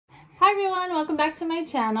Hi everyone, welcome back to my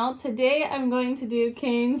channel. Today I'm going to do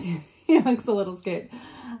Kane's, he looks a little scared.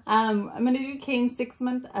 I'm going to do Kane's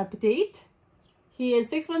 6-month update. He is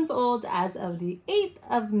 6 months old as of the 8th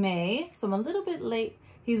of May, so I'm a little bit late.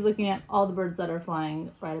 He's looking at all the birds that are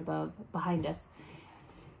flying right behind us.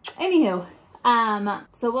 Anywho,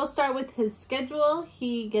 so we'll start with his schedule.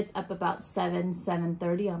 He gets up about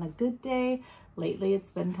 7:30 on a good day. Lately it's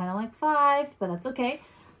been kind of like 5, but that's okay.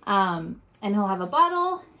 And he'll have a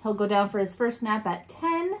bottle. He'll go down for his first nap at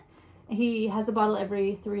 10. He has a bottle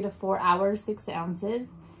every 3 to 4 hours, 6 ounces.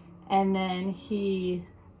 And then he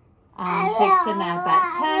takes a nap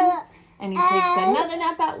at 10. And he takes another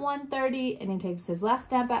nap at 1:30. And he takes his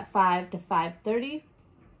last nap at 5 to 5:30.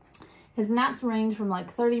 His naps range from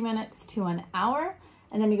like 30 minutes to an hour.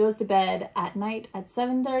 And then he goes to bed at night at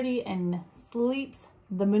 7:30 and sleeps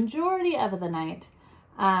the majority of the night.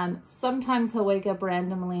 Sometimes he'll wake up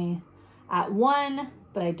randomly at 1,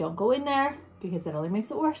 but I don't go in there because it only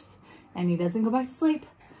makes it worse and he doesn't go back to sleep.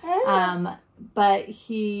 But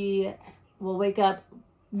he will wake up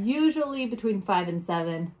usually between 5 and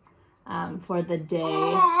 7 for the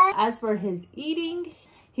day. As for his eating,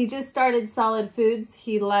 he just started solid foods.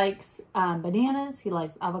 He likes bananas, he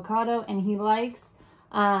likes avocado, and he likes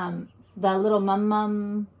the little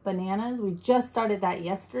mum bananas. We just started that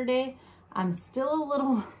yesterday. I'm still a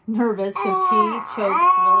little nervous because he chokes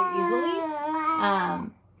really easily,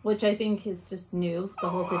 which I think is just new, the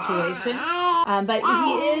whole situation. But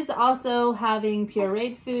he is also having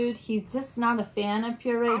pureed food. He's just not a fan of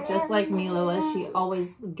puree, just like Mila was. She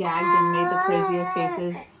always gagged and made the craziest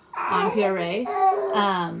faces on puree.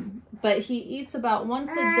 But he eats about once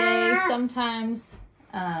a day, sometimes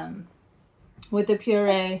with the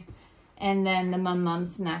puree, and then the mum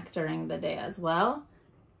snack during the day as well.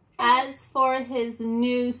 As for his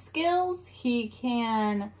new skills, he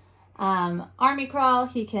can army crawl,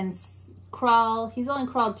 he can crawl. He's only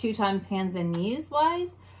crawled 2 times hands and knees wise,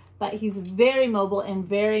 but he's very mobile and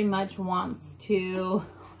very much wants to,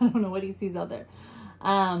 I don't know what he sees out there,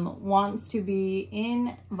 wants to be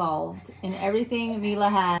involved in everything Mila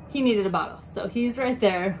has. He needed a bottle, so he's right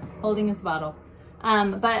there holding his bottle.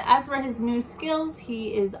 But as for his new skills,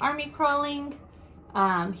 he is army crawling.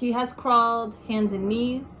 He has crawled hands and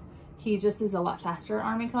knees. He just is a lot faster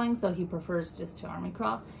army crawling, so he prefers just to army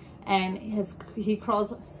crawl. And he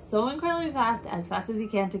crawls so incredibly fast as he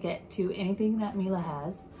can to get to anything that Mila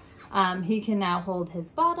has. He can now hold his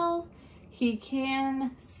bottle. He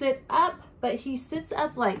can sit up, but he sits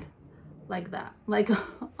up like that, like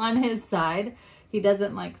on his side. He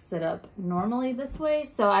doesn't like sit up normally this way.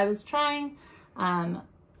 So I was trying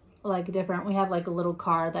like different. We have like a little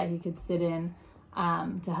car that he could sit in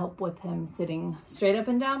to help with him sitting straight up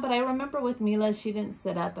and down. But I remember with Mila, she didn't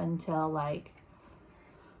sit up until like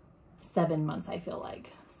 7 months, I feel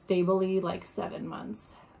like. Stably, like 7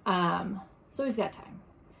 months. So he's got time.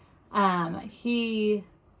 He's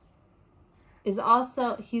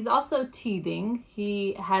also teething.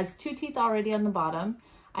 He has 2 teeth already on the bottom.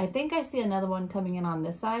 I think I see another one coming in on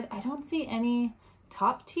this side. I don't see any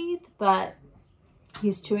top teeth, but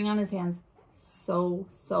he's chewing on his hands so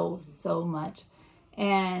much.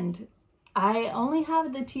 And I only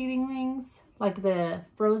have the teething rings, like the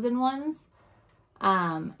frozen ones.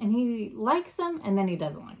 And he likes them and then he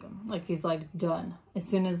doesn't like them. Like he's like done as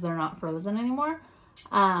soon as they're not frozen anymore.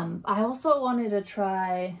 I also wanted to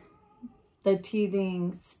try the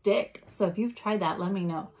teething stick. So if you've tried that, let me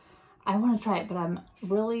know. I want to try it, but I'm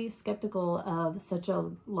really skeptical of such a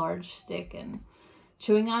large stick and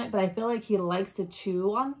chewing on it. But I feel like he likes to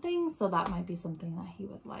chew on things, so that might be something that he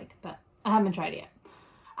would like. But I haven't tried it yet.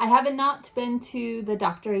 I haven't not been to the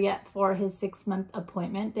doctor yet for his 6-month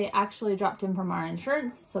appointment. They actually dropped him from our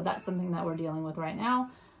insurance, so that's something that we're dealing with right now,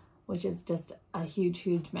 which is just a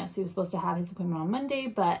huge mess. He was supposed to have his appointment on Monday,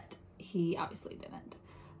 but he obviously didn't.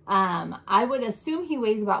 I would assume he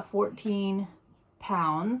weighs about 14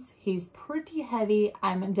 pounds. He's pretty heavy.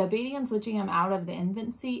 I'm debating on switching him out of the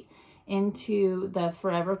infant seat into the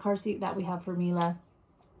forever car seat that we have for Mila,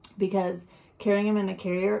 because carrying him in a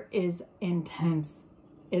carrier is intense.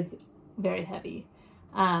 It's very heavy.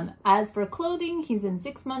 As for clothing, he's in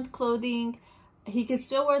 6-month clothing. He could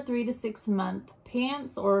still wear 3 to 6 month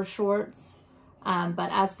pants or shorts. But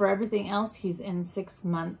as for everything else, he's in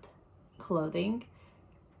 6-month clothing.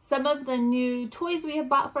 Some of the new toys we have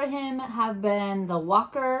bought for him have been the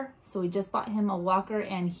walker. So we just bought him a walker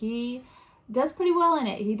and he does pretty well in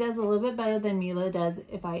it. He does a little bit better than Mila does,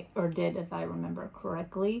 if I remember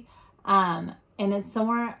correctly. And it's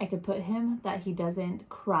somewhere I could put him that he doesn't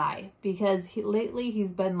cry, because lately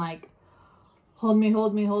he's been like, hold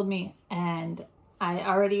me, and I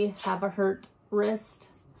already have a hurt wrist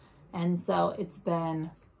And so it's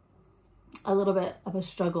been a little bit of a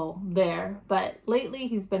struggle there. But lately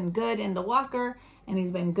he's been good in the walker and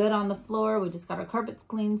he's been good on the floor. We just got our carpets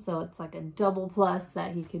cleaned, so it's like a double plus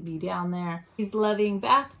that he could be down there. He's loving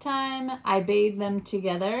bath time. I bathe them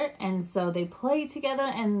together, and so they play together.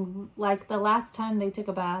 And like the last time they took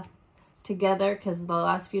a bath together, because the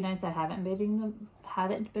last few nights I haven't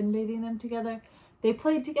been bathing them together, they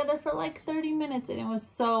played together for like 30 minutes, and it was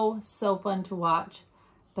so fun to watch.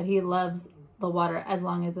 But he loves the water as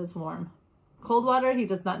long as it's warm. Cold water he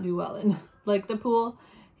does not do well in. Like the pool,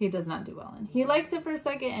 he does not do well in. He likes it for a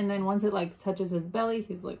second, and then once it like touches his belly,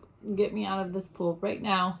 he's like, get me out of this pool right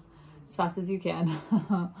now as fast as you can.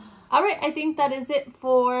 All right, I think that is it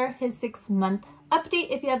for his 6-month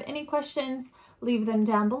update. If you have any questions, leave them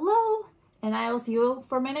down below, and I will see you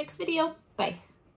for my next video. Bye.